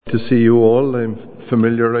To see you all. I'm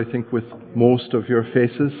familiar, I think, with most of your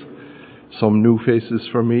faces, some new faces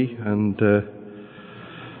for me, and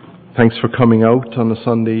thanks for coming out on a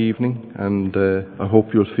Sunday evening, and I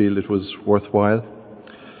hope you'll feel it was worthwhile.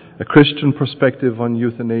 A Christian perspective on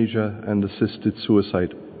euthanasia and assisted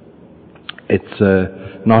suicide. It's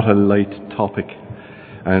not a light topic,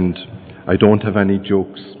 and I don't have any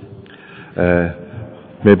jokes.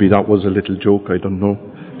 Maybe that was a little joke, I don't know,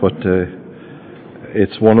 but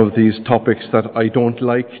it's one of these topics that I don't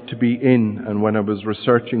like to be in, and when I was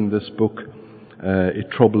researching this book, it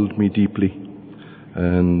troubled me deeply.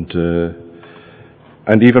 And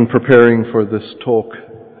even preparing for this talk,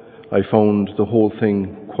 I found the whole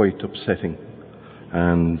thing quite upsetting.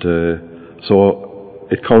 And so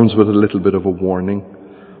it comes with a little bit of a warning.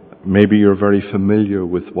 Maybe you're very familiar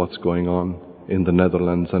with what's going on in the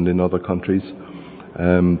Netherlands and in other countries.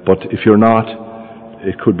 But if you're not,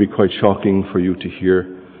 it could be quite shocking for you to hear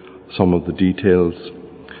some of the details.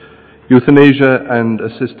 Euthanasia and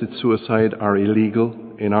assisted suicide are illegal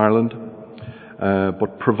in Ireland,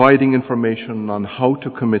 but providing information on how to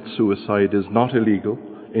commit suicide is not illegal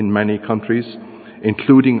in many countries,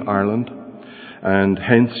 including Ireland, and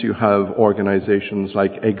hence you have organisations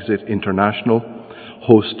like Exit International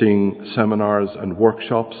hosting seminars and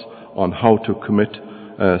workshops on how to commit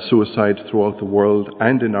suicide throughout the world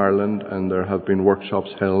and in Ireland, and there have been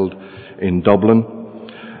workshops held in Dublin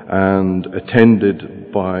and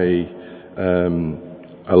attended by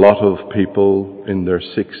a lot of people in their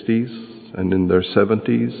 60s and in their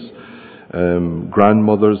 70s,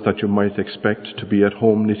 grandmothers that you might expect to be at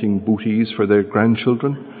home knitting booties for their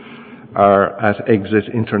grandchildren are at Exit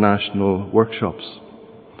International workshops.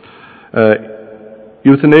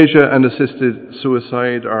 Euthanasia and assisted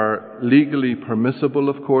suicide are legally permissible,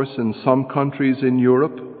 of course, in some countries in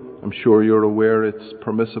Europe. I'm sure you're aware it's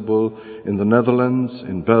permissible in the Netherlands,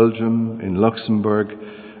 in Belgium, in Luxembourg,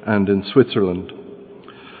 and in Switzerland.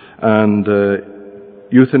 And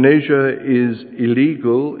euthanasia is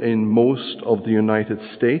illegal in most of the United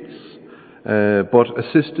States, but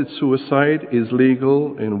assisted suicide is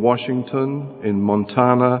legal in Washington, in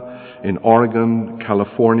Montana, in Oregon,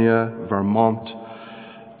 California, Vermont.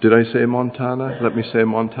 Did I say Montana? Let me say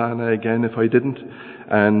Montana again if I didn't.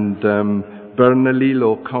 And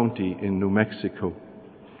Bernalillo County in New Mexico.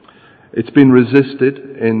 It's been resisted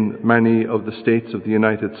in many of the states of the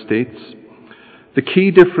United States. The key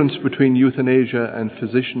difference between euthanasia and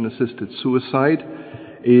physician-assisted suicide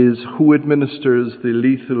is who administers the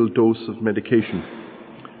lethal dose of medication.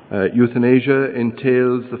 Euthanasia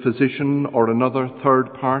entails the physician or another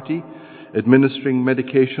third party administering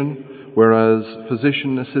medication, whereas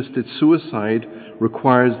physician-assisted suicide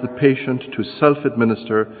requires the patient to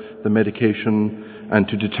self-administer the medication and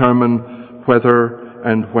to determine whether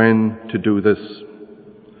and when to do this.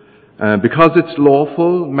 Because it's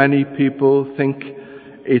lawful, many people think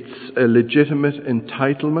it's a legitimate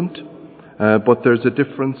entitlement, but there's a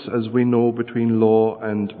difference, as we know, between law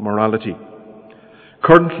and morality.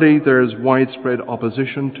 Currently, there's widespread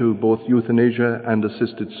opposition to both euthanasia and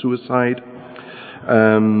assisted suicide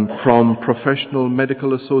from professional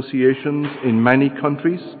medical associations in many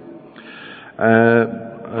countries.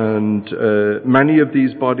 And many of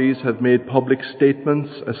these bodies have made public statements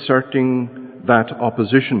asserting that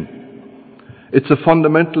opposition. It's a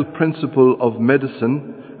fundamental principle of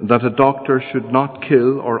medicine that a doctor should not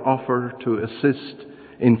kill or offer to assist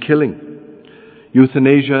in killing.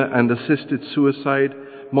 Euthanasia and assisted suicide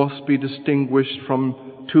must be distinguished from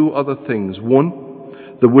two other things. One,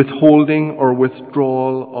 the withholding or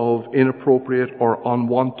withdrawal of inappropriate or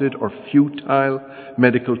unwanted or futile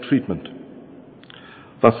medical treatment.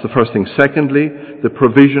 That's the first thing. Secondly, the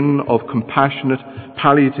provision of compassionate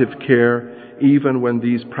palliative care even when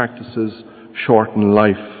these practices shorten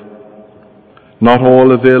life. Not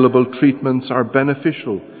all available treatments are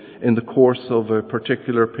beneficial in the course of a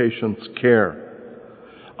particular patient's care.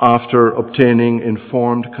 After obtaining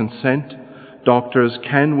informed consent, doctors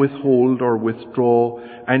can withhold or withdraw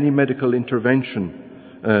any medical intervention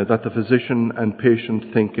that the physician and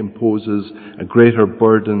patient think imposes a greater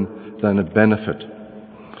burden than a benefit.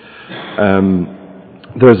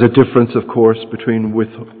 There's a difference, of course, between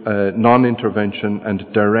non-intervention and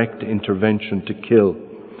direct intervention to kill.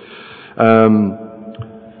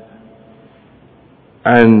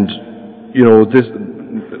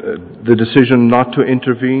 The decision not to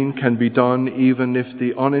intervene can be done even if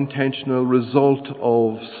the unintentional result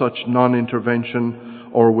of such non-intervention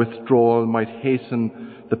or withdrawal might hasten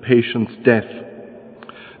the patient's death.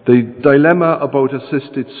 The dilemma about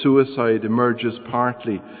assisted suicide emerges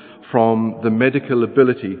partly from the medical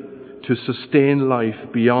ability to sustain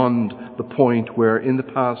life beyond the point where in the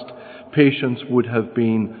past patients would have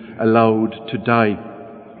been allowed to die.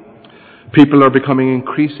 People are becoming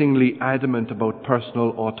increasingly adamant about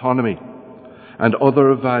personal autonomy, and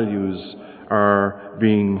other values are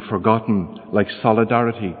being forgotten, like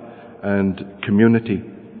solidarity and community.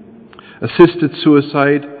 Assisted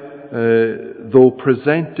suicide, though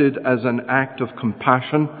presented as an act of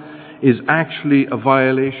compassion, is actually a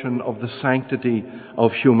violation of the sanctity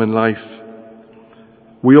of human life.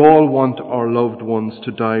 We all want our loved ones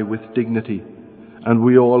to die with dignity, and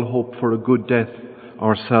we all hope for a good death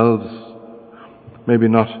ourselves. Maybe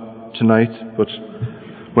not tonight, but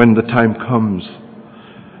when the time comes.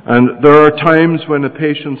 And there are times when a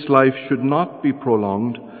patient's life should not be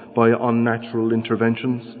prolonged by unnatural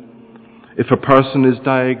interventions. If a person is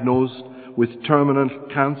diagnosed with terminal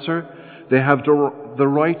cancer, they have the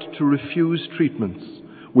right to refuse treatments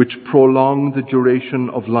which prolong the duration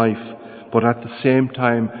of life, but at the same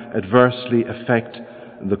time adversely affect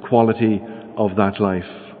the quality of that life.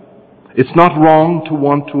 It's not wrong to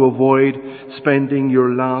want to avoid spending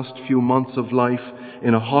your last few months of life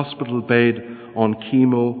in a hospital bed on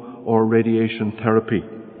chemo or radiation therapy.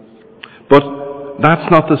 But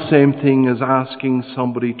that's not the same thing as asking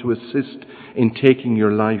somebody to assist in taking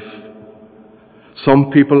your life.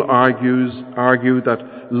 Some people argue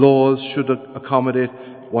that laws should accommodate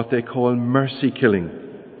what they call mercy killing.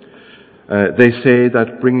 They say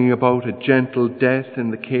that bringing about a gentle death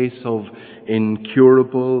in the case of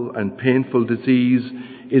incurable and painful disease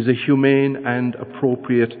is a humane and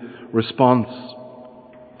appropriate response.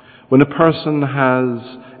 When a person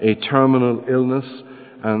has a terminal illness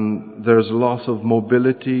and there's loss of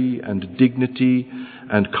mobility and dignity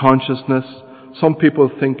and consciousness, some people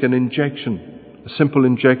think an injection, a simple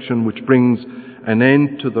injection which brings an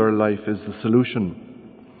end to their life, is the solution.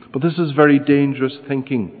 But this is very dangerous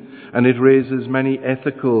thinking, and it raises many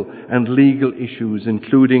ethical and legal issues,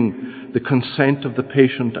 including the consent of the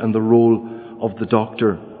patient and the role of the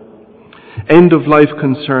doctor. End-of-life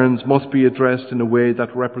concerns must be addressed in a way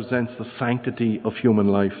that represents the sanctity of human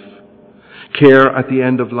life. Care at the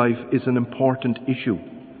end of life is an important issue,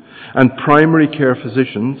 and primary care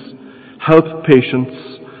physicians help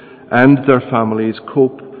patients and their families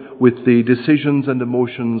cope with the decisions and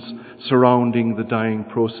emotions surrounding the dying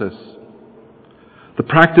process. The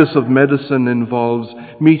practice of medicine involves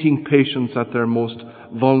meeting patients at their most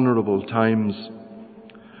vulnerable times.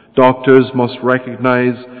 Doctors must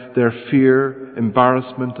recognize their fear,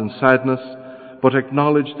 embarrassment, and sadness, but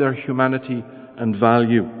acknowledge their humanity and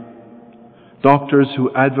value. Doctors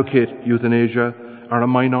who advocate euthanasia are a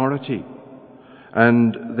minority,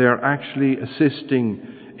 and they are actually assisting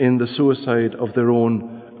in the suicide of their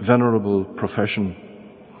own venerable profession.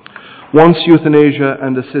 Once euthanasia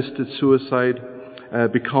and assisted suicide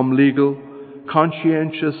become legal,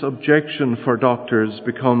 conscientious objection for doctors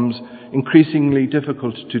becomes increasingly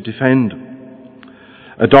difficult to defend.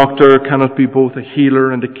 A doctor cannot be both a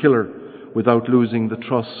healer and a killer without losing the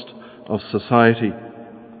trust of society.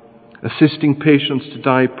 Assisting patients to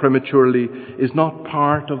die prematurely is not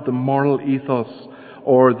part of the moral ethos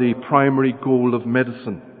or the primary goal of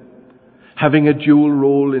medicine. Having a dual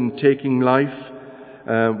role in taking life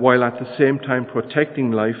while at the same time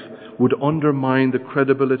protecting life would undermine the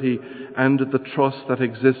credibility and the trust that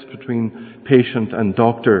exists between patient and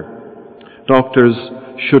doctor. Doctors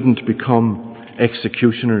shouldn't become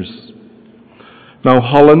executioners. Now,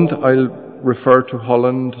 Holland, I'll refer to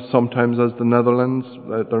Holland sometimes as the Netherlands.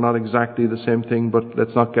 They're not exactly the same thing, but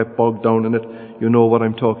let's not get bogged down in it. You know what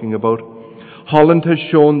I'm talking about. Holland has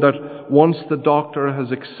shown that once the doctor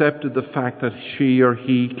has accepted the fact that she or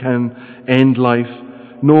he can end life,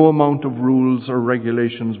 no amount of rules or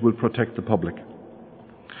regulations will protect the public.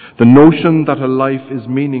 The notion that a life is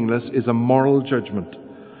meaningless is a moral judgment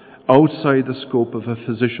outside the scope of a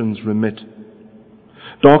physician's remit.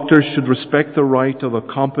 Doctors should respect the right of a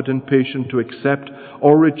competent patient to accept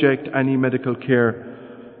or reject any medical care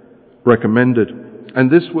recommended.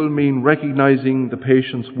 And this will mean recognizing the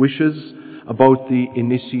patient's wishes about the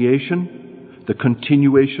initiation, the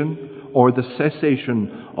continuation, or the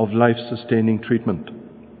cessation of life-sustaining treatment.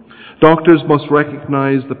 Doctors must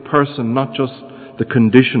recognize the person, not just the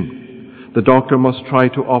condition. The doctor must try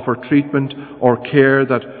to offer treatment or care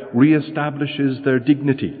that reestablishes their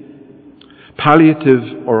dignity.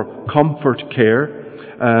 Palliative or comfort care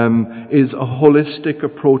is a holistic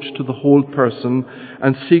approach to the whole person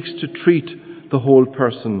and seeks to treat the whole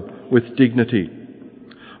person with dignity.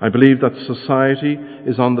 I believe that society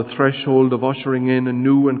is on the threshold of ushering in a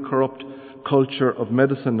new and corrupt culture of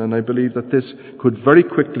medicine, and I believe that this could very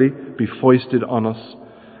quickly be foisted on us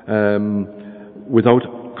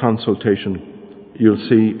without consultation. You'll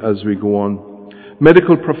see as we go on.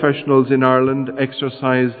 Medical professionals in Ireland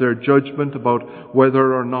exercise their judgment about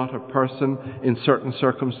whether or not a person in certain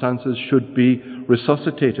circumstances should be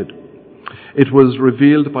resuscitated. It was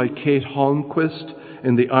revealed by Kate Holmquist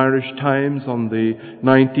in the Irish Times on the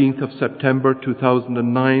 19th of September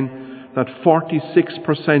 2009 that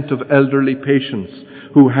 46% of elderly patients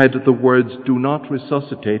who had the words "do not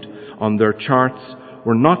resuscitate" on their charts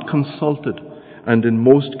were not consulted, and in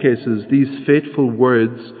most cases these fateful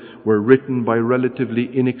words were written by relatively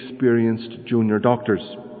inexperienced junior doctors.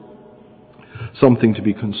 Something to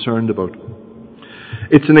be concerned about.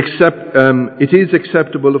 It is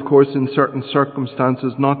acceptable, of course, in certain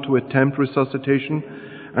circumstances not to attempt resuscitation,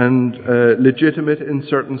 and legitimate in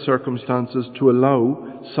certain circumstances to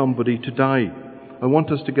allow somebody to die. I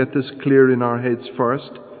want us to get this clear in our heads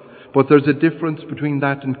first, but there's a difference between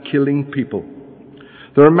that and killing people.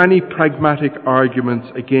 There are many pragmatic arguments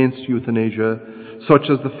against euthanasia, such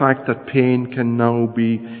as the fact that pain can now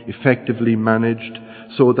be effectively managed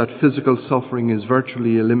so that physical suffering is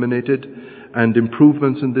virtually eliminated, and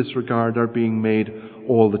improvements in this regard are being made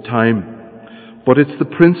all the time. But it's the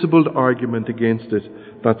principled argument against it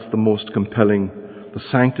that's the most compelling. The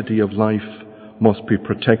sanctity of life must be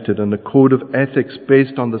protected, and a code of ethics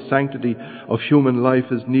based on the sanctity of human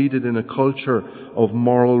life is needed in a culture of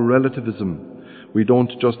moral relativism. We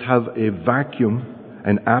don't just have a vacuum,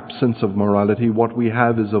 an absence of morality. What we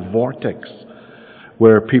have is a vortex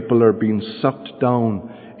where people are being sucked down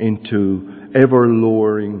into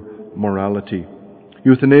ever-lowering morality.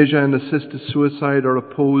 Euthanasia and assisted suicide are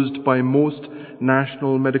opposed by most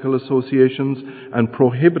national medical associations and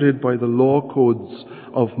prohibited by the law codes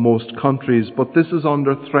of most countries. But this is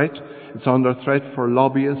under threat. It's under threat from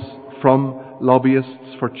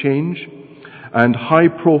lobbyists for change, and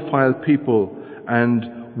high-profile people and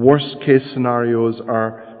worst-case scenarios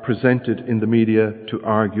are presented in the media to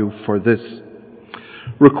argue for this.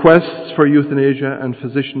 Requests for euthanasia and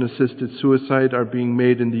physician-assisted suicide are being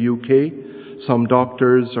made in the UK. Some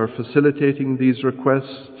doctors are facilitating these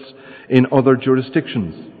requests in other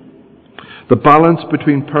jurisdictions. The balance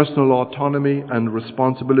between personal autonomy and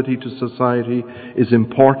responsibility to society is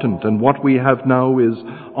important, and what we have now is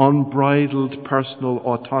unbridled personal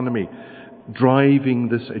autonomy driving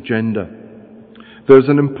this agenda. There's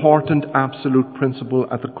an important absolute principle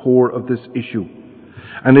at the core of this issue.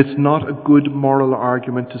 And it's not a good moral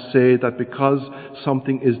argument to say that because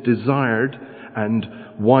something is desired and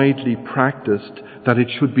widely practiced, that it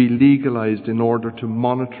should be legalized in order to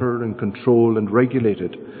monitor and control and regulate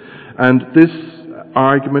it. And this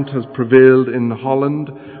argument has prevailed in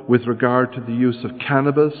Holland with regard to the use of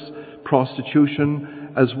cannabis, prostitution,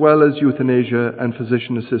 as well as euthanasia and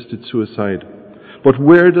physician-assisted suicide. But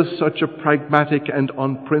where does such a pragmatic and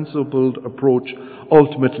unprincipled approach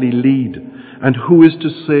ultimately lead? And who is to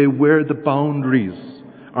say where the boundaries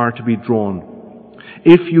are to be drawn?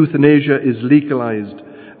 If euthanasia is legalized,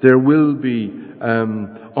 there will be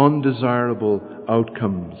undesirable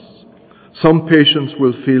outcomes. Some patients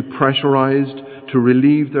will feel pressurized to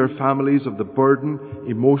relieve their families of the burden,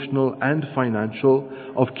 emotional and financial,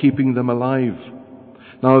 of keeping them alive.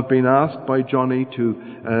 Now, I've been asked by Johnny to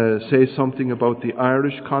say something about the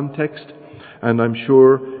Irish context, and I'm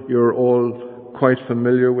sure you're all quite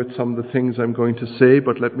familiar with some of the things I'm going to say,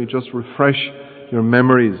 but let me just refresh your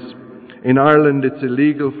memories. In Ireland, it's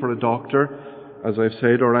illegal for a doctor, as I've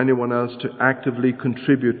said, or anyone else to actively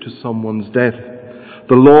contribute to someone's death.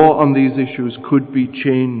 The law on these issues could be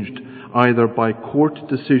changed either by court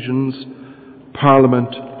decisions,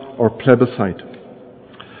 parliament, or plebiscite.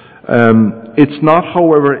 It's not,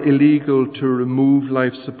 however, illegal to remove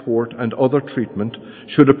life support and other treatment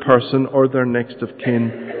should a person or their next of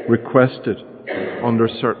kin request it under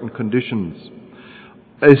certain conditions.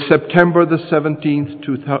 A September the 17th,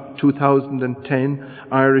 2010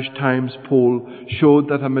 Irish Times poll showed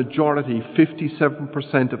that a majority,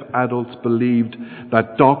 57% of adults, believed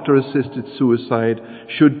that doctor-assisted suicide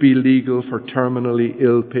should be legal for terminally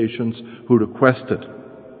ill patients who request it.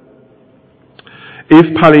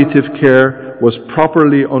 If palliative care was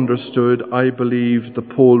properly understood, I believe the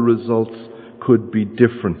poll results could be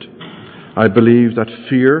different. I believe that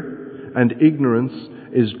fear and ignorance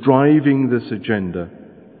is driving this agenda.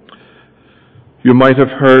 You might have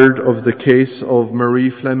heard of the case of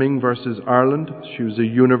Marie Fleming versus Ireland. She was a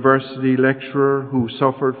university lecturer who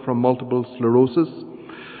suffered from multiple sclerosis,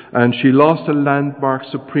 and she lost a landmark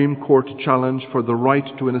Supreme Court challenge for the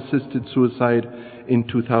right to an assisted suicide in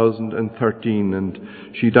 2013, and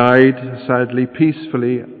she died, sadly,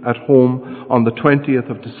 peacefully at home on the 20th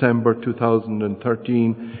of December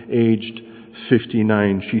 2013, aged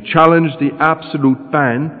 1959. She challenged the absolute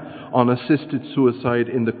ban on assisted suicide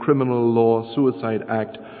in the Criminal Law Suicide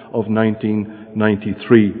Act of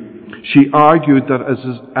 1993. She argued that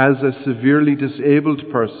as a severely disabled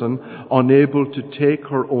person unable to take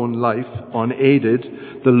her own life unaided,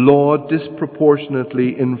 the law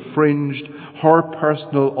disproportionately infringed her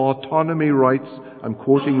personal autonomy rights, I'm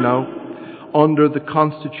quoting now, under the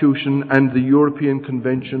Constitution and the European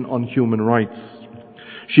Convention on Human Rights.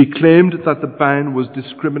 She claimed that the ban was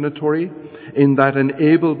discriminatory in that an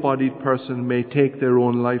able-bodied person may take their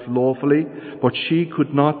own life lawfully, but she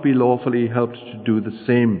could not be lawfully helped to do the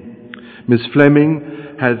same. Ms. Fleming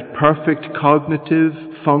had perfect cognitive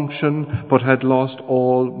function, but had lost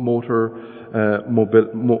all motor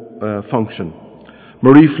function.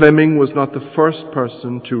 Marie Fleming was not the first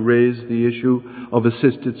person to raise the issue of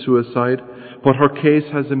assisted suicide, but her case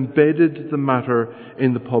has embedded the matter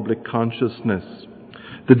in the public consciousness.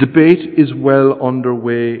 The debate is well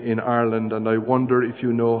underway in Ireland, and I wonder if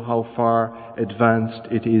you know how far advanced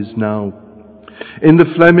it is now. In the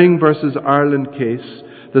Fleming versus Ireland case,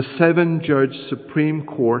 the 7-judge Supreme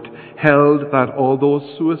Court held that although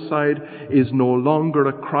suicide is no longer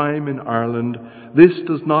a crime in Ireland, this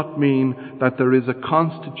does not mean that there is a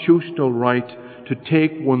constitutional right to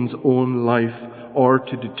take one's own life or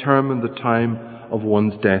to determine the time of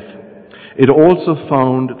one's death. It also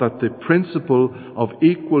found that the principle of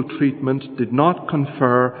equal treatment did not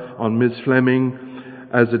confer on Ms. Fleming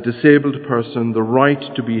as a disabled person the right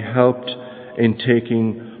to be helped in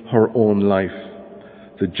taking her own life.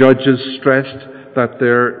 The judges stressed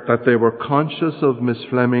that they were conscious of Ms.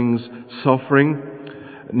 Fleming's suffering.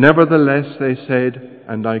 Nevertheless, they said,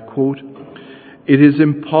 and I quote, "It is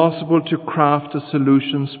impossible to craft a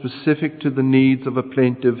solution specific to the needs of a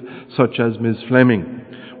plaintiff such as Ms. Fleming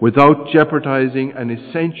without jeopardizing an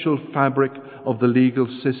essential fabric of the legal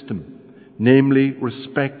system, namely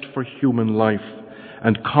respect for human life,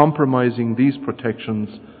 and compromising these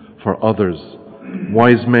protections for others."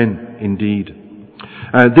 Wise men, indeed.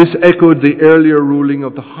 This echoed the earlier ruling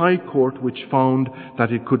of the High Court, which found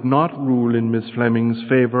that it could not rule in Ms. Fleming's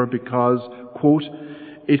favour because, quote,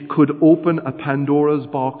 "it could open a Pandora's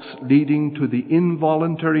box leading to the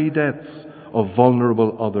involuntary deaths of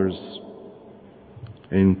vulnerable others."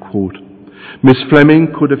 End quote. Ms. Fleming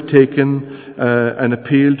could have taken an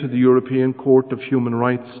appeal to the European Court of Human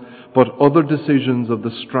Rights, but other decisions of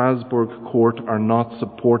the Strasbourg Court are not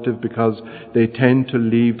supportive because they tend to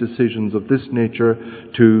leave decisions of this nature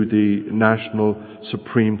to the national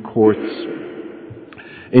Supreme Courts.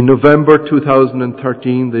 In November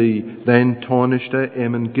 2013, the then Taoiseach,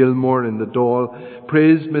 Eamon Gilmore, in the Dáil,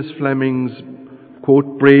 praised Ms. Fleming's,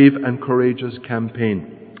 quote, "brave and courageous campaign,"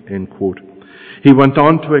 end quote. He went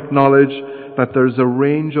on to acknowledge that there is a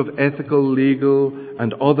range of ethical, legal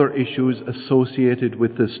and other issues associated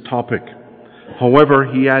with this topic. However,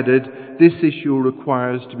 he added, this issue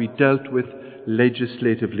requires to be dealt with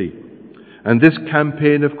legislatively. And this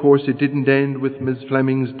campaign, of course, it didn't end with Ms.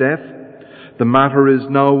 Fleming's death. The matter is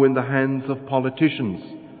now in the hands of politicians,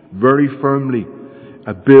 very firmly.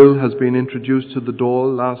 A bill has been introduced to the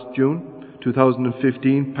Dáil last June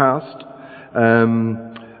 2015, passed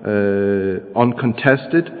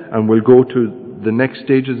uncontested, and will go to the next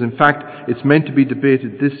stages. In fact, it's meant to be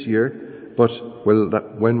debated this year, but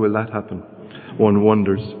when will that happen? One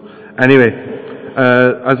wonders. Anyway,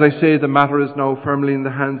 as I say, the matter is now firmly in the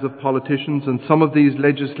hands of politicians, and some of these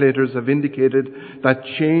legislators have indicated that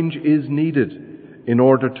change is needed in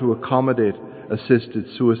order to accommodate assisted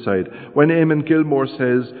suicide. When Eamon Gilmore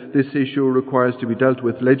says this issue requires to be dealt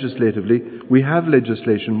with legislatively, we have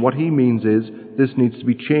legislation. What he means is this needs to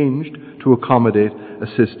be changed to accommodate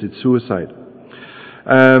assisted suicide.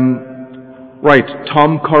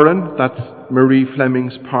 Tom Curran, that's Marie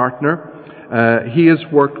Fleming's partner, he has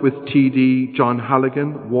worked with TD John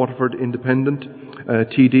Halligan, Waterford Independent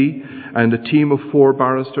TD, and a team of 4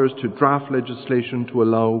 barristers to draft legislation to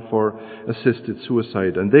allow for assisted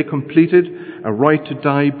suicide. And they completed a right to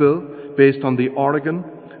die bill based on the Oregon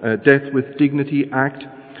Death with Dignity Act,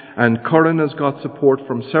 and Curran has got support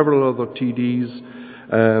from several other TDs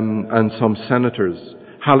and some senators.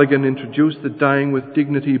 Halligan introduced the Dying with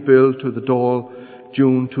Dignity bill to the Dáil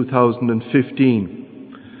June 2015.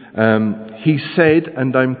 He said,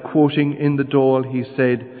 and I'm quoting in the Dáil, he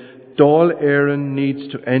said, "Dáil Éireann needs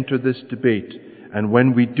to enter this debate, and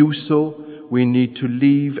when we do so, we need to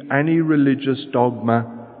leave any religious dogma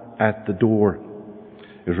at the door."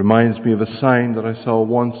 It reminds me of a sign that I saw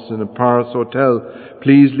once in a Paris hotel: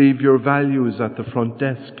 "Please leave your values at the front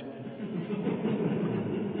desk."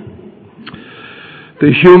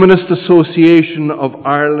 The Humanist Association of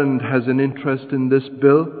Ireland has an interest in this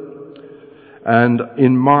bill. And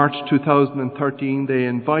in March 2013, they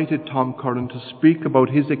invited Tom Curran to speak about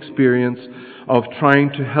his experience of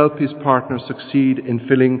trying to help his partner succeed in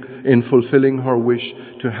fulfilling her wish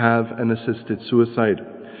to have an assisted suicide.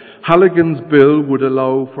 Halligan's bill would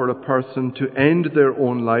allow for a person to end their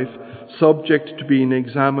own life subject to being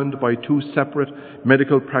examined by two separate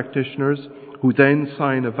medical practitioners who then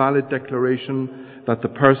sign a valid declaration that the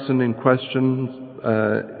person in question's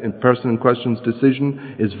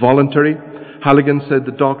decision is voluntary. Halligan said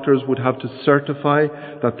the doctors would have to certify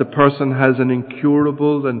that the person has an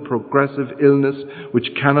incurable and progressive illness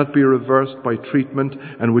which cannot be reversed by treatment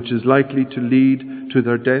and which is likely to lead to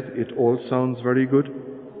their death. It all sounds very good.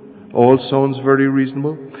 All sounds very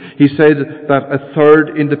reasonable. He said that a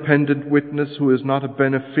third independent witness who is not a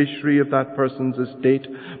beneficiary of that person's estate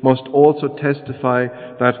must also testify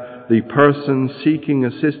that the person seeking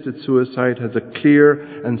assisted suicide has a clear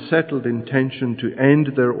and settled intention to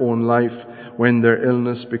end their own life when their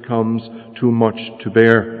illness becomes too much to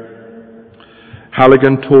bear.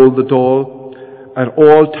 Halligan told the Dáil, at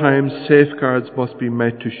all times safeguards must be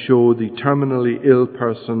met to show the terminally ill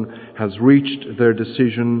person has reached their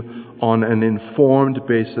decision on an informed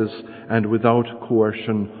basis and without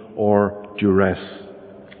coercion or duress.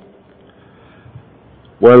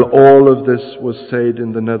 Well, all of this was said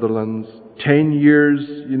in the Netherlands. 10 years,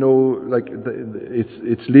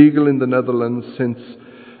 it's legal in the Netherlands since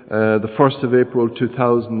the 1st of April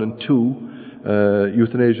 2002.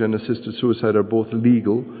 Euthanasia and assisted suicide are both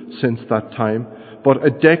legal since that time. But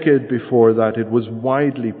a decade before that, it was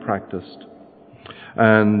widely practiced.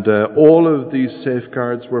 And all of these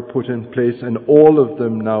safeguards were put in place, and all of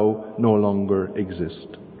them now no longer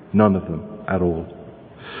exist. None of them at all.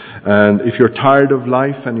 And if you're tired of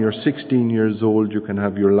life and you're 16 years old, you can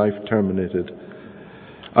have your life terminated.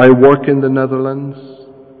 I work in the Netherlands.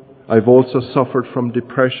 I've also suffered from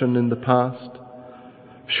depression in the past.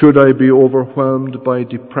 Should I be overwhelmed by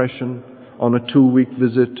depression on a 2-week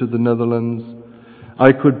visit to the Netherlands,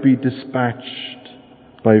 I could be dispatched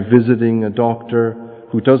by visiting a doctor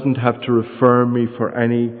who doesn't have to refer me for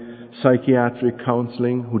any psychiatric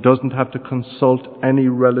counselling, who doesn't have to consult any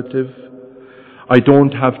relative. I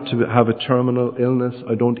don't have to have a terminal illness.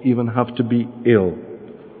 I don't even have to be ill.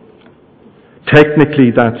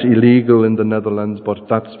 Technically, that's illegal in the Netherlands, but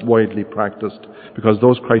that's widely practiced because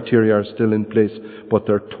those criteria are still in place, but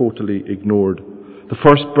they're totally ignored. The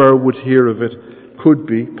first Burr would hear of it could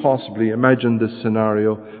be, possibly, imagine this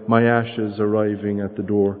scenario, my ashes arriving at the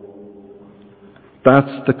door.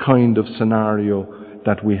 That's the kind of scenario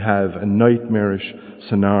that we have, a nightmarish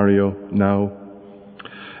scenario now.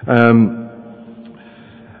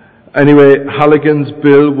 Anyway, Halligan's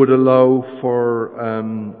bill would allow for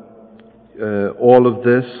all of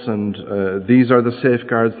this, and these are the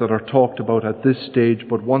safeguards that are talked about at this stage,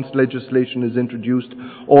 but once legislation is introduced,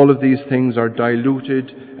 all of these things are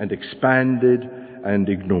diluted and expanded and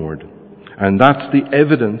ignored. And that's the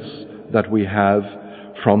evidence that we have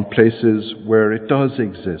from places where it does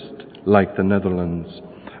exist, like the Netherlands.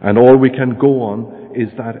 And all we can go on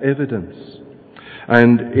is that evidence.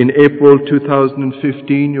 And in April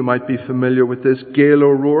 2015, you might be familiar with this, Gail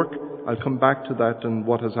O'Rourke. I'll come back to that and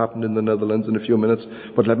what has happened in the Netherlands in a few minutes,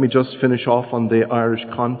 but let me just finish off on the Irish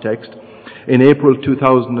context. In April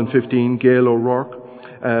 2015, Gail O'Rourke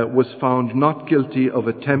was found not guilty of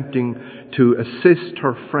attempting to assist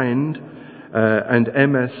her friend and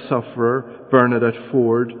MS sufferer Bernadette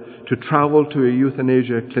Ford to travel to a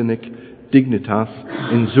euthanasia clinic, Dignitas,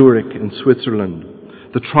 in Zurich in Switzerland.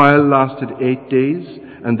 The trial lasted 8 days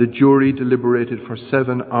and the jury deliberated for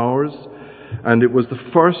 7 hours, and it was the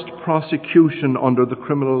first prosecution under the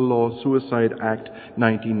Criminal Law Suicide Act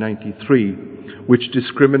 1993, which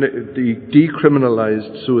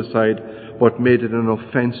decriminalized suicide but made it an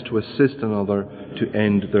offence to assist another to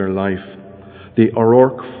end their life. The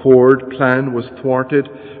O'Rourke-Ford plan was thwarted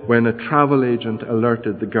when a travel agent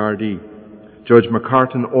alerted the Gardaí. Judge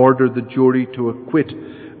McCartan ordered the jury to acquit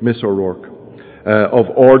Miss O'Rourke of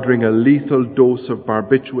ordering a lethal dose of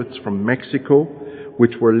barbiturates from Mexico,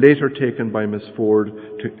 which were later taken by Miss Ford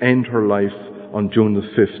to end her life on June the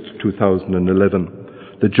 5th, 2011.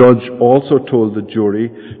 The judge also told the jury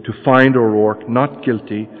to find O'Rourke not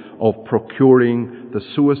guilty of procuring the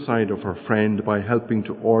suicide of her friend by helping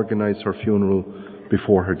to organize her funeral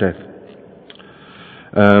before her death.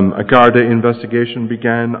 A Garda investigation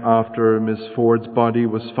began after Miss Ford's body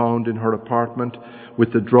was found in her apartment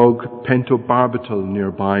with the drug pentobarbital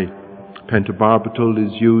nearby. Pentobarbital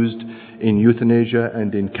is used in euthanasia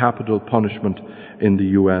and in capital punishment in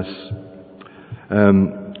the US.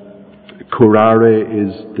 Curare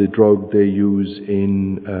is the drug they use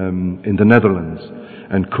in the Netherlands.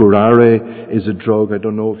 And curare is a drug, I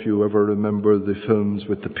don't know if you ever remember the films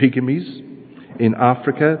with the pygmies in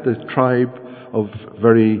Africa, the tribe of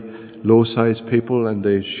very low-sized people, and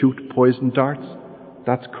they shoot poison darts.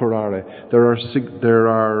 That's curare.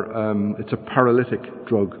 It's a paralytic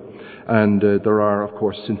drug, and there are, of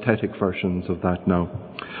course, synthetic versions of that now.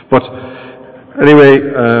 But anyway,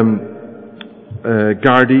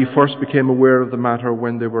 Gardaí first became aware of the matter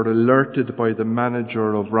when they were alerted by the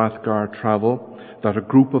manager of Rathgar Travel that a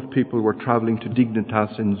group of people were travelling to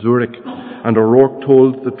Dignitas in Zurich, and O'Rourke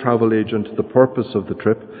told the travel agent the purpose of the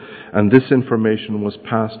trip, and this information was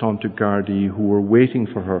passed on to Gardaí, who were waiting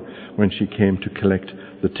for her when she came to collect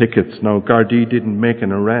the tickets. Now, Gardaí didn't make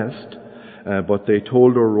an arrest, but they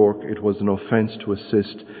told O'Rourke it was an offence to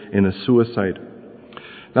assist in a suicide.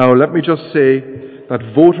 Now, let me just say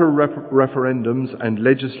that voter referendums and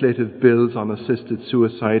legislative bills on assisted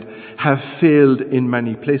suicide have failed in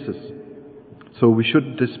many places. So we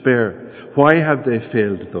shouldn't despair. Why have they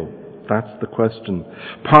failed, though? That's the question.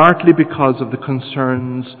 Partly because of the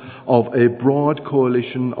concerns of a broad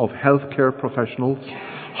coalition of healthcare professionals,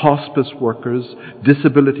 hospice workers,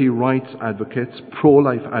 disability rights advocates,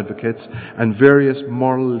 pro-life advocates, and various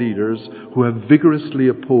moral leaders who have vigorously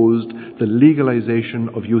opposed the legalization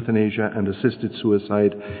of euthanasia and assisted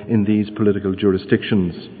suicide in these political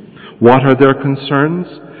jurisdictions. What are their concerns?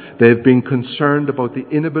 They have been concerned about the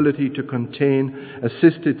inability to contain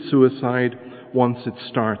assisted suicide once it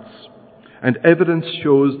starts. And evidence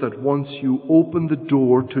shows that once you open the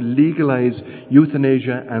door to legalize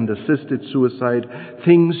euthanasia and assisted suicide,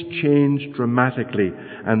 things change dramatically.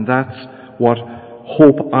 And that's what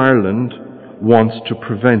Hope Ireland wants to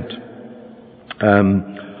prevent.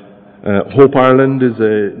 Hope Ireland is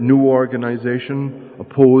a new organisation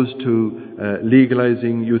opposed to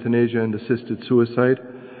legalizing euthanasia and assisted suicide,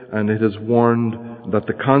 and it has warned that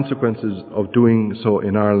the consequences of doing so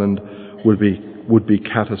in Ireland would be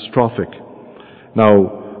catastrophic.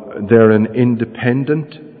 Now, they're an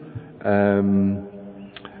independent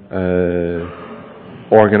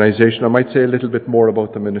organisation. I might say a little bit more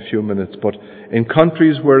about them in a few minutes, but in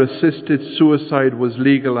countries where assisted suicide was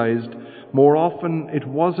legalised, more often it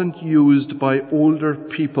wasn't used by older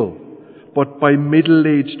people, but by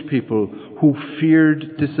middle-aged people who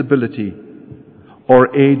feared disability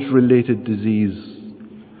or age-related disease.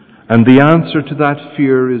 And the answer to that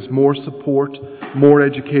fear is more support, more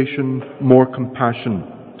education, more compassion.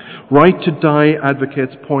 Right to Die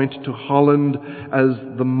advocates point to Holland as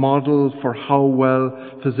the model for how well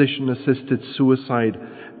physician-assisted suicide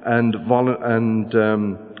and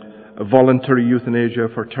voluntary euthanasia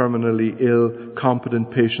for terminally ill, competent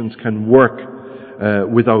patients can work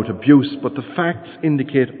without abuse, but the facts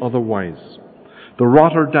indicate otherwise. The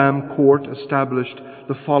Rotterdam court established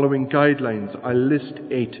the following guidelines. I'll list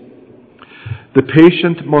 8. The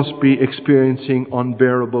patient must be experiencing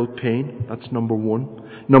unbearable pain. That's number 1.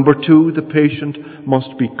 Number 2, the patient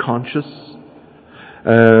must be conscious.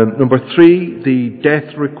 Number 3, the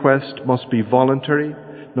death request must be voluntary.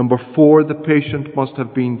 Number 4, the patient must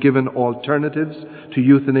have been given alternatives to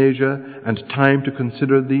euthanasia and time to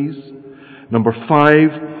consider these. Number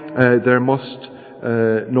 5, there must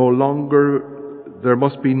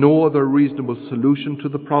be no other reasonable solution to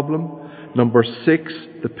the problem. Number 6,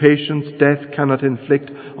 the patient's death cannot inflict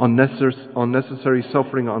unnecessary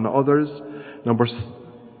suffering on others. Number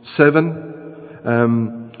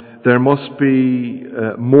 7, there must be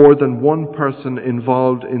more than one person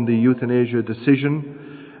involved in the euthanasia decision.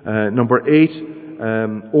 Number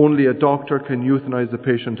 8, only a doctor can euthanize the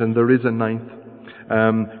patient, and there is a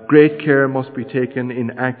 9th. Great care must be taken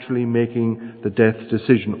in actually making the death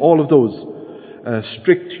decision. All of those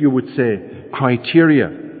strict, you would say, criteria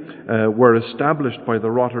were established by the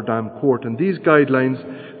Rotterdam court, and these guidelines,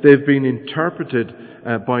 they've been interpreted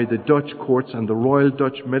by the Dutch courts and the Royal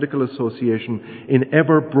Dutch Medical Association in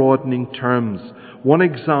ever-broadening terms. One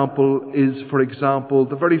example is, for example,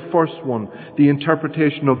 the very first one, the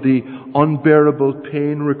interpretation of the unbearable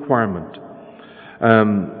pain requirement,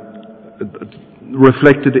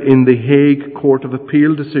 reflected in the Hague Court of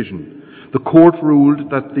Appeal decision. The court ruled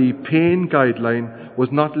that the pain guideline was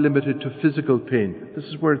not limited to physical pain. This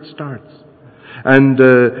is where it starts. And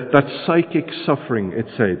that psychic suffering, it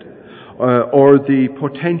said, or the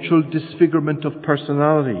potential disfigurement of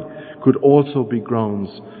personality could also be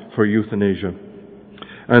grounds for euthanasia.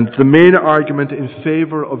 And the main argument in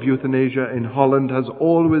favour of euthanasia in Holland has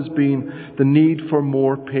always been the need for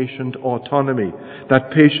more patient autonomy,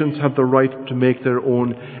 that patients have the right to make their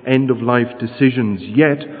own end-of-life decisions.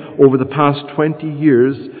 Yet, over the past 20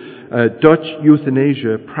 years, Dutch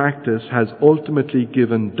euthanasia practice has ultimately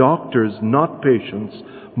given doctors, not patients,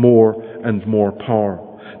 more and more power.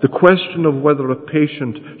 The question of whether a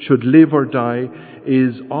patient should live or die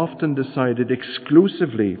is often decided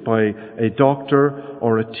exclusively by a doctor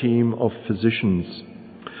or a team of physicians.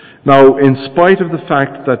 Now, in spite of the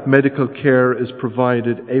fact that medical care is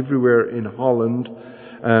provided everywhere in Holland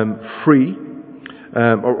free,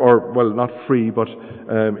 well, not free, but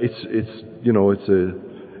it's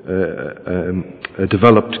a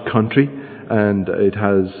developed country, and it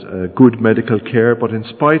has good medical care. But in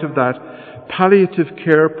spite of that, palliative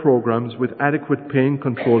care programs with adequate pain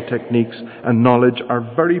control techniques and knowledge are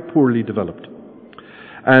very poorly developed.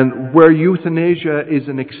 And where euthanasia is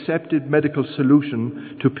an accepted medical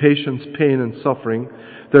solution to patients' pain and suffering,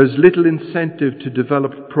 there's little incentive to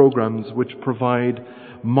develop programs which provide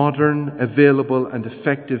modern, available and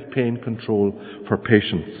effective pain control for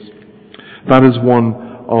patients. That is one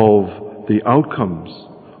of the outcomes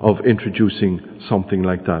of introducing something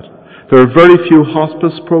like that. There are very few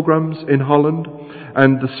hospice programs in Holland,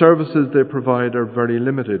 and the services they provide are very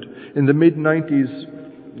limited. In the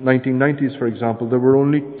mid-1990s, for example, there were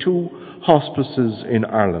only 2 hospices in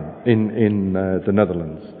Ireland, in the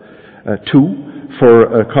Netherlands. 2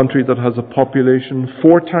 for a country that has a population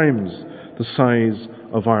 4 times the size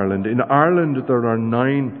of Ireland. In Ireland, there are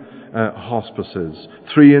 9 hospices,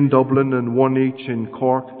 3 in Dublin and 1 each in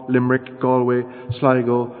Cork, Limerick, Galway,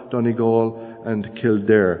 Sligo, Donegal and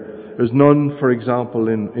Kildare. There's none, for example,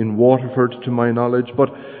 in Waterford, to my knowledge, but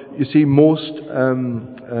you see, most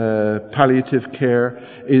palliative care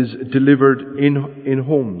is delivered in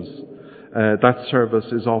homes. That service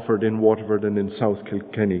is offered in Waterford and in South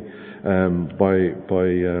Kilkenny by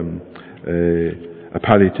a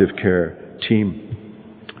palliative care team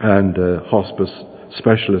and hospice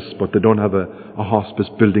specialists, but they don't have a hospice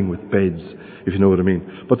building with beds, if you know what I mean.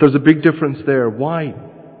 But there's a big difference there. Why?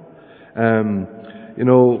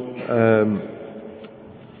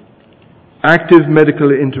 Active medical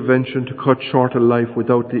intervention to cut short a life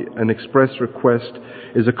without an express request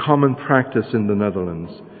is a common practice in the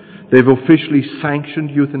Netherlands. They've officially sanctioned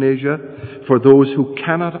euthanasia for those who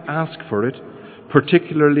cannot ask for it,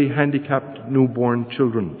 particularly handicapped newborn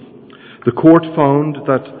children. The court found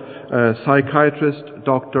that psychiatrist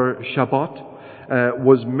Dr. Chabot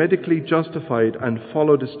was medically justified and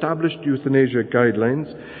followed established euthanasia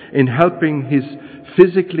guidelines in helping his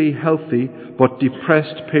physically healthy but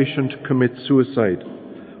depressed patient commit suicide.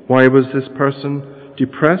 Why was this person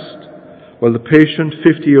depressed? Well, the patient,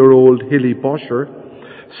 50-year-old Hilly Boscher,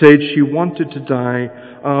 said she wanted to die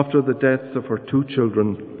after the deaths of her 2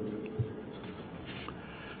 children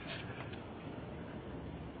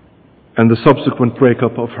and the subsequent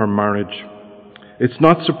breakup of her marriage. It's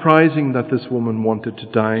not surprising that this woman wanted to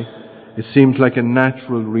die. It seemed like a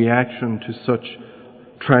natural reaction to such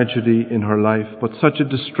tragedy in her life, but such a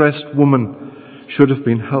distressed woman should have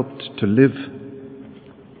been helped to live.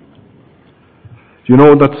 You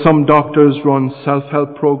know that some doctors run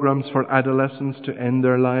self-help programs for adolescents to end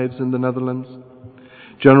their lives in the Netherlands?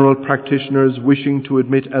 General practitioners wishing to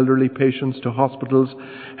admit elderly patients to hospitals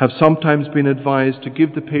have sometimes been advised to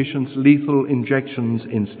give the patients lethal injections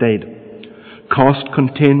instead. Cost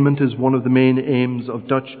containment is one of the main aims of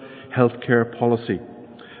Dutch healthcare policy,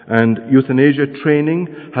 and euthanasia training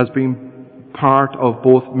has been part of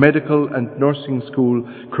both medical and nursing school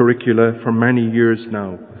curricula for many years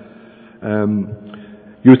now.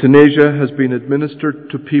 Euthanasia has been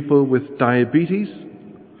administered to people with diabetes,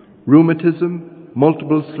 rheumatism,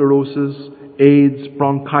 multiple sclerosis, AIDS,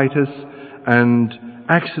 bronchitis, and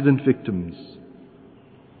accident victims.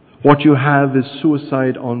 What you have is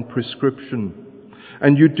suicide on prescription.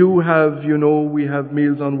 And you do have, we have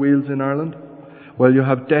Meals on Wheels in Ireland. Well, you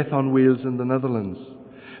have Death on Wheels in the Netherlands.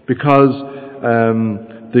 Because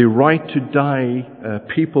the Right to Die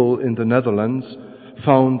people in the Netherlands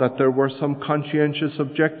found that there were some conscientious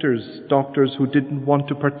objectors, doctors who didn't want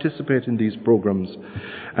to participate in these programs.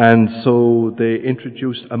 And so they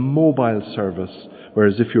introduced a mobile service,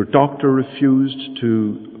 whereas if your doctor refused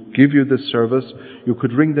to give you this service, you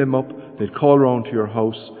could ring them up, they'd call around to your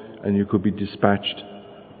house, and you could be dispatched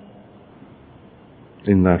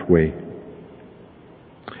in that way.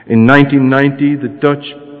 In 1990, the Dutch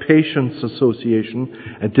Patients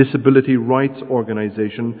Association, a disability rights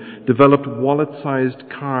organization, developed wallet-sized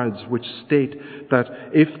cards which state that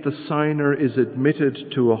if the signer is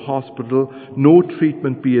admitted to a hospital, no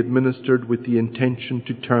treatment be administered with the intention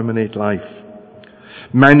to terminate life.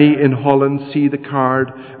 Many in Holland see the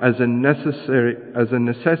card as a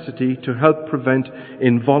necessity to help prevent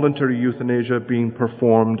involuntary euthanasia being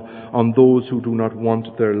performed on those who do not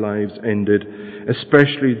want their lives ended,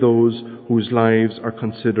 especially those whose lives are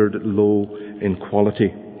considered low in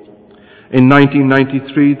quality. In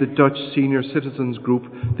 1993, the Dutch senior citizens group,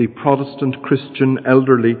 the Protestant Christian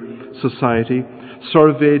Elderly Society,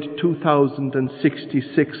 surveyed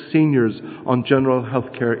 2,066 seniors on general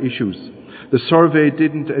healthcare issues. The survey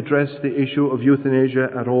didn't address the issue of euthanasia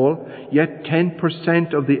at all, yet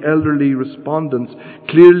 10% of the elderly respondents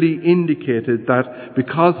clearly indicated that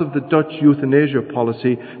because of the Dutch euthanasia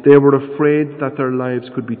policy, they were afraid that their lives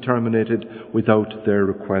could be terminated without their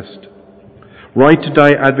request. Right to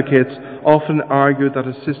die advocates often argue that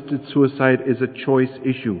assisted suicide is a choice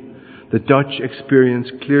issue. The Dutch experience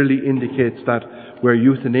clearly indicates that where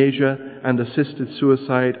euthanasia and assisted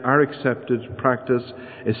suicide are accepted practice,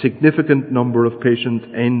 a significant number of patients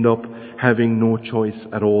end up having no choice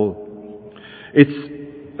at all. It's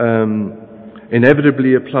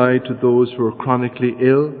inevitably applied to those who are chronically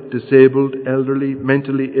ill, disabled, elderly,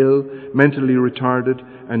 mentally ill, mentally retarded,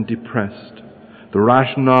 and depressed. The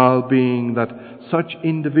rationale being that such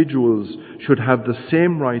individuals should have the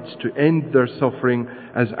same rights to end their suffering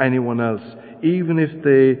as anyone else, even if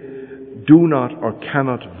they do not or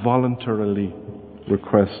cannot voluntarily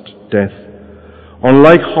request death.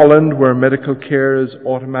 Unlike Holland, where medical care is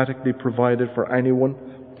automatically provided for everyone,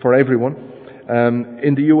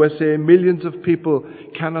 in the USA, millions of people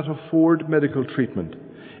cannot afford medical treatment.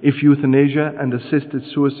 If euthanasia and assisted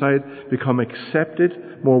suicide become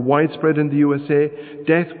accepted, more widespread in the USA,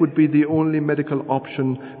 death would be the only medical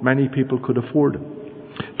option many people could afford.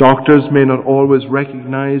 Doctors may not always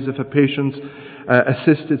recognize if a patient's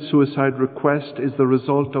assisted suicide request is the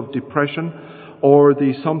result of depression or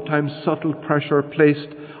the sometimes subtle pressure placed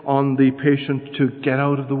on the patient to get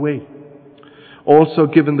out of the way. Also,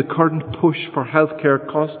 given the current push for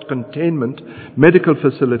healthcare cost containment, medical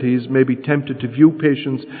facilities may be tempted to view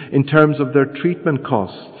patients in terms of their treatment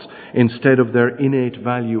costs instead of their innate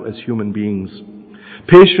value as human beings.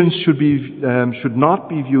 Patients should not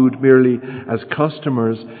be viewed merely as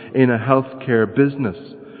customers in a healthcare business.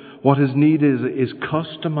 What is needed is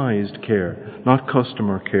customized care, not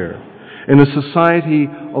customer care. In a society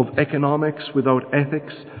of economics without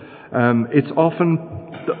ethics, it's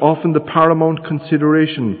often the paramount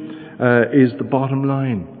consideration is the bottom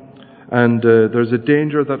line. And there's a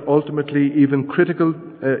danger that ultimately even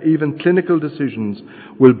clinical decisions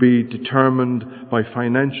will be determined by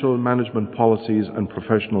financial management policies and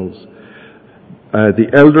professionals. The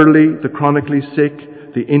elderly, the chronically sick,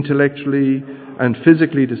 the intellectually and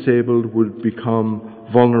physically disabled will become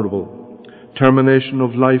vulnerable. Termination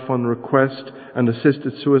of life on request and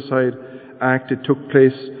Assisted Suicide Act, it took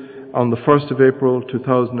place on the 1st of April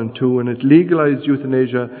 2002, and it legalized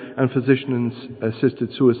euthanasia and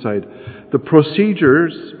physician-assisted suicide. The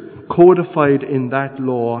procedures codified in that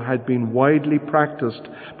law had been widely practiced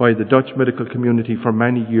by the Dutch medical community for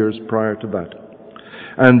many years prior to that.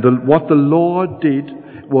 And what the law did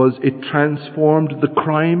was it transformed the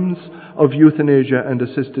crimes of euthanasia and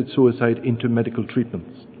assisted suicide into medical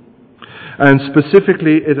treatments. And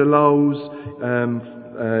specifically, it allows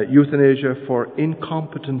euthanasia for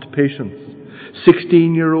incompetent patients.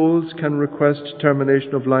 16-year-olds can request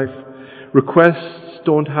termination of life. Requests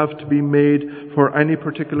don't have to be made for any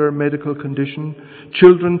particular medical condition.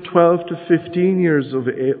 Children 12 to 15 years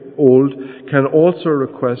old can also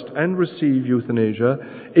request and receive euthanasia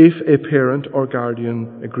if a parent or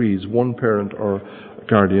guardian agrees. One parent or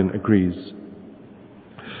guardian agrees.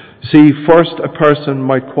 See, first, a person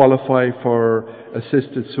might qualify for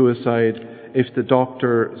assisted suicide if the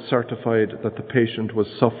doctor certified that the patient was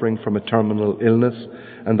suffering from a terminal illness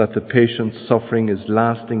and that the patient's suffering is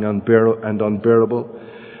lasting and unbearable.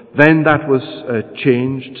 Then that was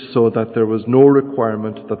changed so that there was no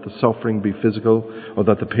requirement that the suffering be physical or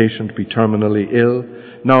that the patient be terminally ill.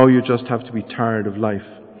 Now you just have to be tired of life.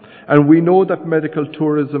 And we know that medical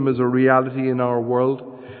tourism is a reality in our world.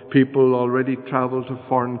 People already travel to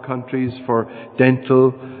foreign countries for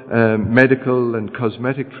dental, medical and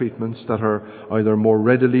cosmetic treatments that are either more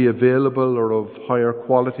readily available or of higher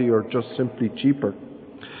quality or just simply cheaper.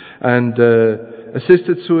 And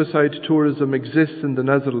assisted suicide tourism exists in the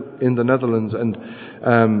Netherlands, and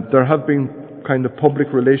there have been kind of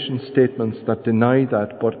public relations statements that deny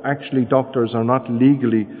that, but actually doctors are not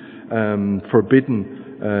legally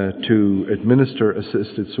forbidden to administer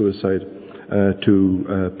assisted suicide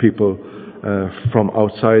to people from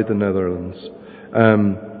outside the Netherlands.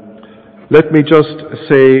 Let me just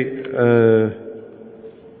say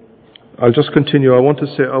I'll just continue. I want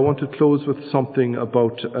to close with something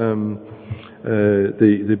about the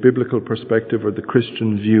biblical perspective or the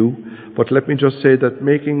Christian view. But let me just say that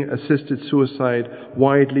making assisted suicide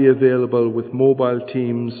widely available with mobile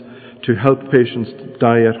teams to help patients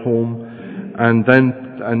die at home, and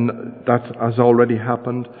that has already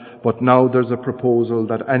happened. But now there's a proposal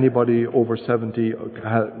that anybody over 70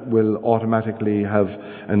 will automatically have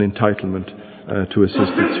an entitlement to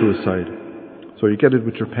assisted suicide. So you get it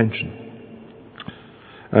with your pension.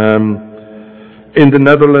 In the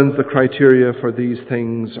Netherlands, the criteria for these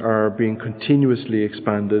things are being continuously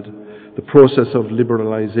expanded. The process of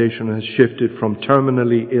liberalization has shifted from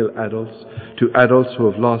terminally ill adults to adults who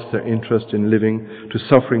have lost their interest in living, to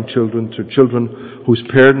suffering children, to children whose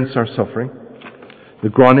parents are suffering. The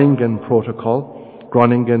Groningen Protocol.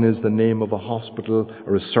 Groningen is the name of a hospital, a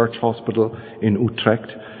research hospital in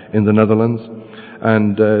Utrecht in the Netherlands.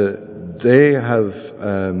 And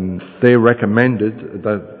they recommended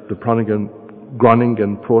that the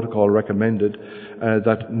Groningen Protocol recommended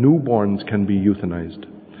that newborns can be euthanized.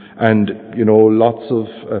 And, lots of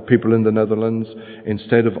people in the Netherlands,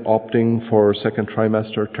 instead of opting for second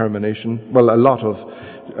trimester termination, well, a lot of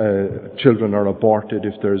children are aborted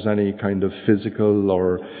if there's any kind of physical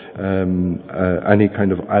or any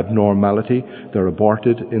kind of abnormality. They're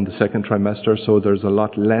aborted in the second trimester, so there's a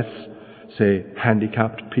lot less, say,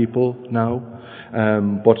 handicapped people now.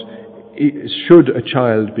 But should a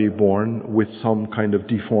child be born with some kind of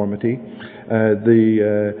deformity,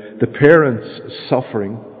 the parents'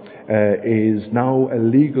 suffering is now a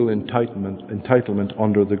legal entitlement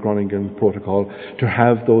under the Groningen Protocol to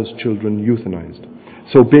have those children euthanized.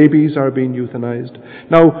 So babies are being euthanized.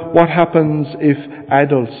 Now, what happens if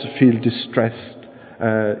adults feel distressed,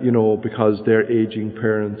 because their aging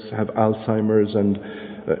parents have Alzheimer's and,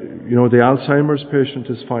 the Alzheimer's patient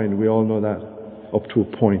is fine. We all know that up to a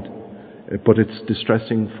point. But it's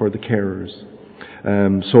distressing for the carers.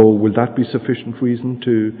 So will that be sufficient reason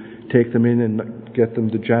to take them in and get them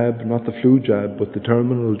the jab, not the flu jab, but the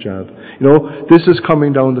terminal jab? This is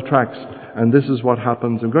coming down the tracks, and this is what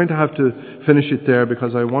happens. I'm going to have to finish it there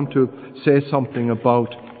because I want to say something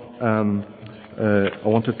about, I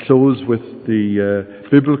want to close with the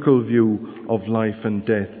biblical view of life and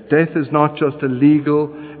death. Death is not just a legal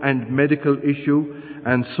and medical issue,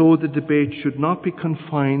 and so the debate should not be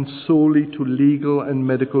confined solely to legal and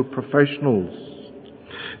medical professionals.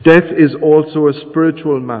 Death is also a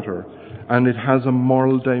spiritual matter, and it has a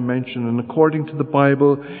moral dimension. And according to the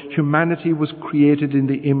Bible, humanity was created in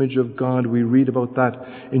the image of God. We read about that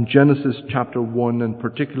in Genesis chapter 1, and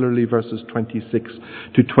particularly verses 26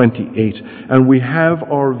 to 28. And we have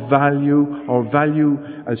our value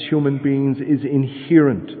as human beings is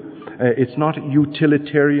inherent. It's not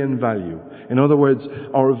utilitarian value. In other words,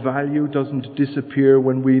 our value doesn't disappear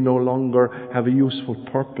when we no longer have a useful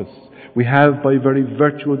purpose. We have, by very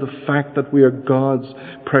virtue of the fact that we are God's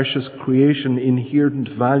precious creation, inherent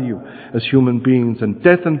value as human beings. And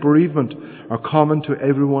death and bereavement are common to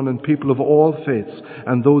everyone, and people of all faiths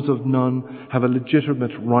and those of none have a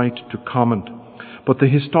legitimate right to comment. But the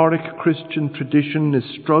historic Christian tradition is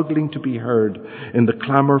struggling to be heard in the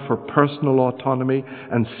clamour for personal autonomy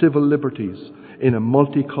and civil liberties in a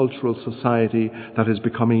multicultural society that is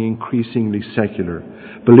becoming increasingly secular.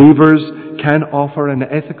 Believers can offer an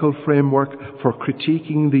ethical framework for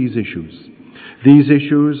critiquing these issues. These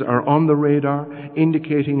issues are on the radar,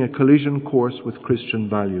 indicating a collision course with Christian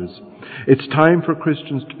values. It's time for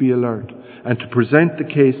Christians to be alert and to present the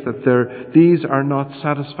case that these are not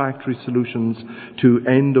satisfactory solutions to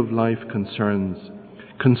end-of-life concerns.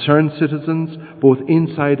 Concerned citizens, both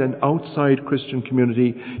inside and outside Christian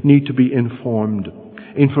community, need to be informed.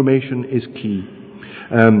 Information is key.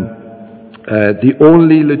 The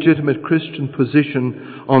only legitimate Christian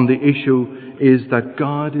position on the issue is that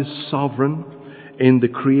God is sovereign in the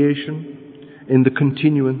creation, in the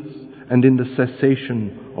continuance, and in the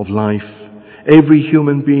cessation of life. Every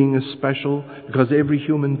human being is special because every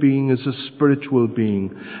human being is a spiritual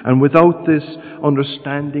being. And without this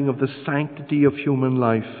understanding of the sanctity of human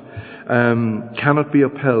life, cannot be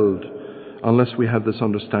upheld unless we have this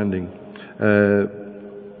understanding,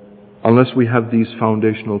 unless we have these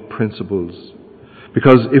foundational principles.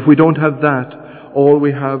 Because if we don't have that, all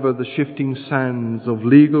we have are the shifting sands of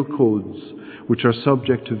legal codes which are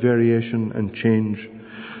subject to variation and change.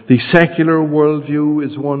 The secular worldview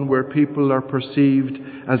is one where people are perceived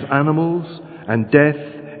as animals and death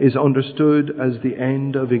is understood as the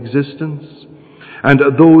end of existence. And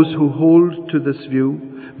those who hold to this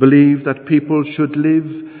view believe that people should live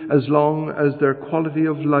as long as their quality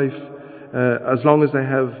of life as long as they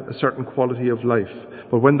have a certain quality of life.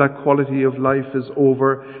 But when that quality of life is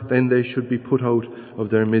over, then they should be put out of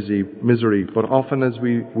their misery. But often, as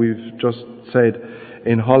we've just said,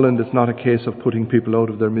 in Holland it's not a case of putting people out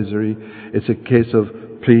of their misery, it's a case of,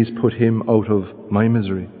 please put him out of my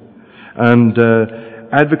misery. And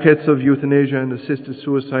advocates of euthanasia and assisted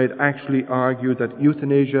suicide actually argue that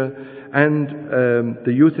euthanasia and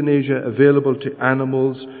the euthanasia available to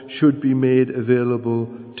animals should be made available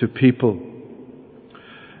to people.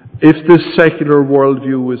 If this secular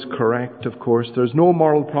worldview is correct, of course, there's no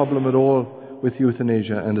moral problem at all with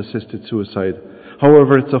euthanasia and assisted suicide.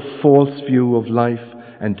 However, it's a false view of life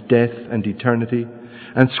and death and eternity.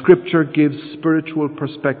 And Scripture gives spiritual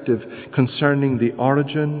perspective concerning the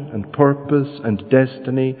origin and purpose and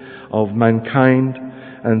destiny of mankind.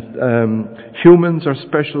 And humans are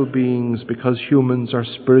special beings because humans are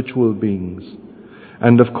spiritual beings.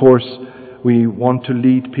 And of course, we want to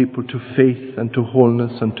lead people to faith and to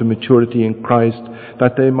wholeness and to maturity in Christ,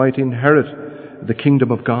 that they might inherit the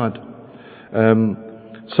kingdom of God.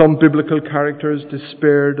 Some biblical characters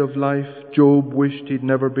despaired of life. Job wished he'd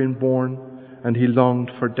never been born, and he longed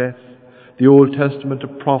for death. The Old Testament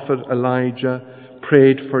prophet Elijah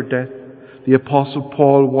prayed for death. The Apostle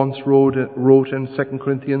Paul once wrote in 2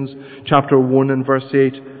 Corinthians chapter 1 and verse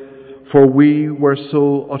 8, "For we were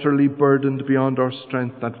so utterly burdened beyond our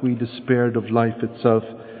strength that we despaired of life itself."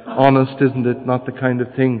 Honest, isn't it? Not the kind of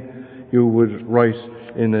thing you would write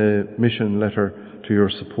in a mission letter to your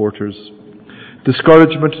supporters.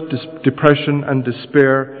 Discouragement, depression and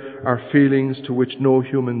despair are feelings to which no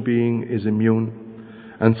human being is immune.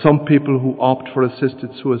 And some people who opt for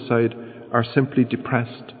assisted suicide are simply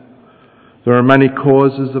depressed. There are many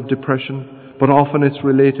causes of depression, but often it's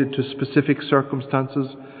related to specific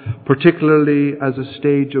circumstances, particularly as a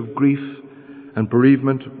stage of grief and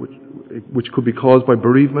bereavement, which could be caused by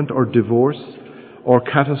bereavement or divorce or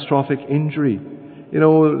catastrophic injury.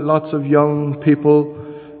 Lots of young people,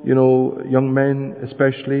 young men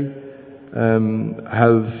especially,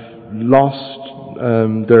 have lost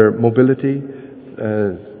their mobility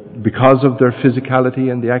because of their physicality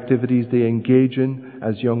and the activities they engage in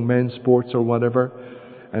as young men, sports or whatever,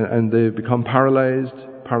 and they become paralyzed,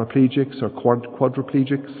 paraplegics or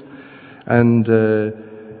quadriplegics, and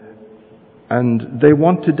they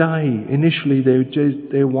want to die. Initially,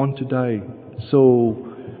 they want to die. So,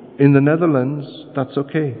 in the Netherlands, that's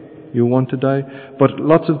okay. You want to die, but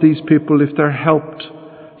lots of these people, if they're helped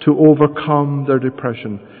to overcome their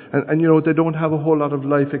depression, and they don't have a whole lot of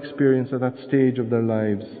life experience at that stage of their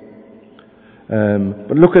lives.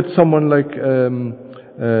 But look at someone like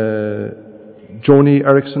Joni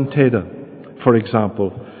Eareckson Tada, for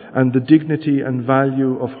example, and the dignity and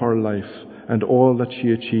value of her life and all that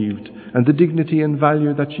she achieved, and the dignity and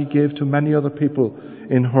value that she gave to many other people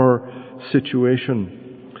in her situation,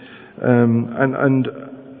 and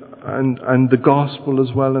the gospel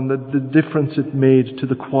as well, and the difference it made to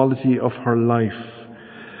the quality of her life.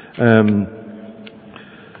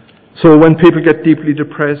 So when people get deeply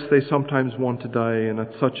depressed, they sometimes want to die, and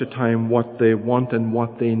at such a time what they want and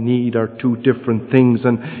what they need are two different things.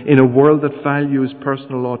 And in a world that values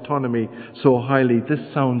personal autonomy so highly, this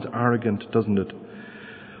sounds arrogant, doesn't it?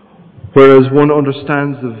 Whereas one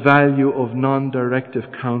understands the value of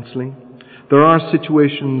non-directive counselling, there are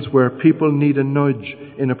situations where people need a nudge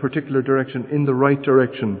in a particular direction, in the right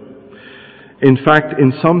direction. In fact,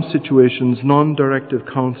 in some situations, non-directive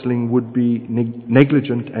counselling would be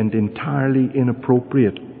negligent and entirely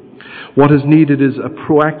inappropriate. What is needed is a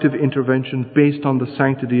proactive intervention based on the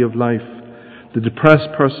sanctity of life. The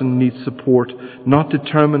depressed person needs support, not to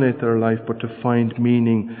terminate their life, but to find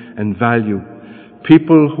meaning and value.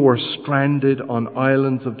 People who are stranded on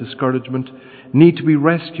islands of discouragement need to be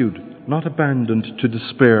rescued, not abandoned to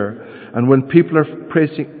despair. And when people are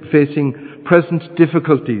facing present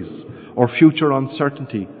difficulties or future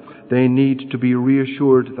uncertainty, they need to be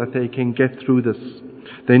reassured that they can get through this.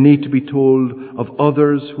 They need to be told of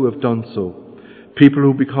others who have done so. People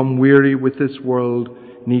who become weary with this world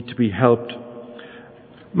need to be helped.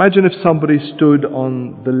 Imagine if somebody stood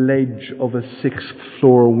on the ledge of a 6th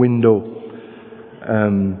floor window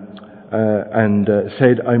and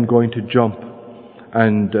said, "I'm going to jump."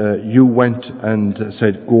 And you went and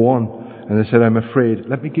said, "Go on." And they said, "I'm afraid.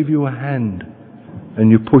 Let me give you a hand." And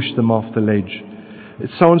you push them off the ledge. It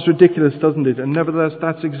sounds ridiculous, doesn't it? And nevertheless,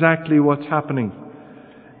 that's exactly what's happening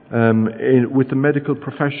with the medical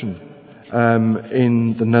profession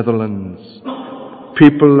in the Netherlands.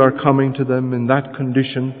 People are coming to them in that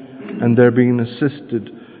condition, and they're being assisted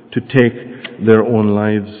to take their own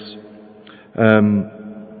lives.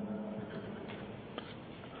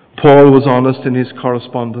 Paul was honest in his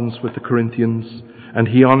correspondence with the Corinthians, and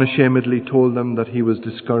he unashamedly told them that he was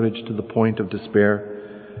discouraged to the point of despair.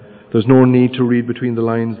 There's no need to read between the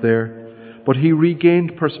lines there, but he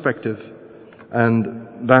regained perspective,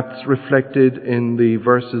 and that's reflected in the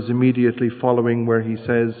verses immediately following, where he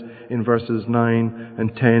says in verses 9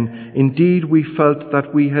 and 10, "Indeed, we felt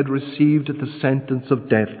that we had received the sentence of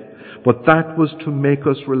death, but that was to make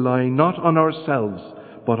us rely not on ourselves,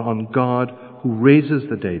 but on God who raises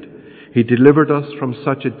the dead. He delivered us from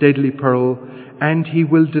such a deadly peril, and He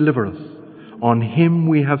will deliver us. On Him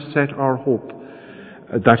we have set our hope,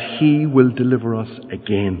 that He will deliver us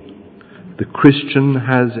again." The Christian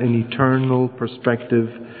has an eternal perspective,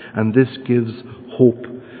 and this gives hope.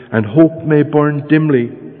 And hope may burn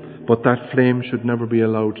dimly, but that flame should never be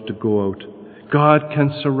allowed to go out. God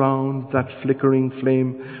can surround that flickering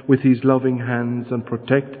flame with His loving hands and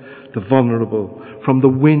protect the vulnerable from the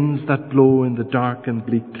winds that blow in the dark and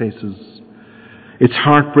bleak places. It's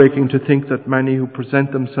heartbreaking to think that many who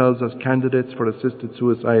present themselves as candidates for assisted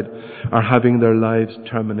suicide are having their lives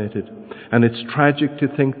terminated. And it's tragic to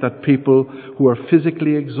think that people who are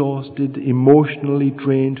physically exhausted, emotionally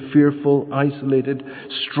drained, fearful, isolated,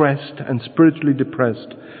 stressed, and spiritually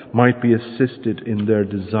depressed might be assisted in their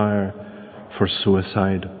desire for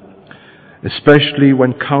suicide. Especially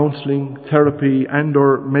when counseling, therapy,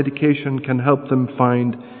 and/or medication can help them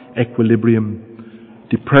find equilibrium.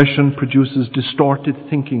 Depression produces distorted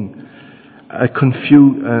thinking.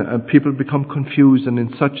 People become confused, and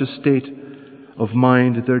in such a state of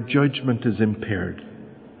mind, their judgment is impaired.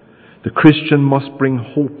 The Christian must bring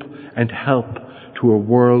hope and help to a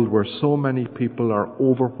world where so many people are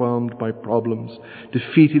overwhelmed by problems,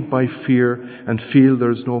 defeated by fear, and feel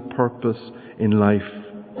there's no purpose in life.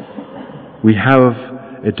 We have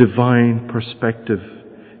a divine perspective.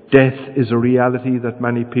 Death is a reality that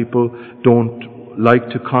many people don't like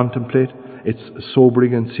to contemplate. It's a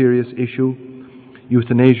sobering and serious issue.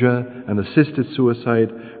 Euthanasia and assisted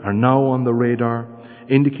suicide are now on the radar,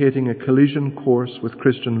 indicating a collision course with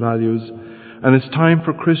Christian values. And it's time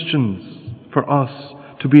for Christians, for us,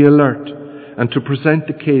 to be alert and to present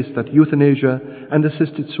the case that euthanasia and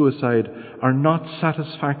assisted suicide are not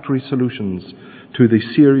satisfactory solutions to the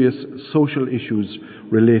serious social issues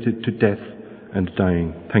related to death and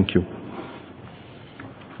dying. Thank you.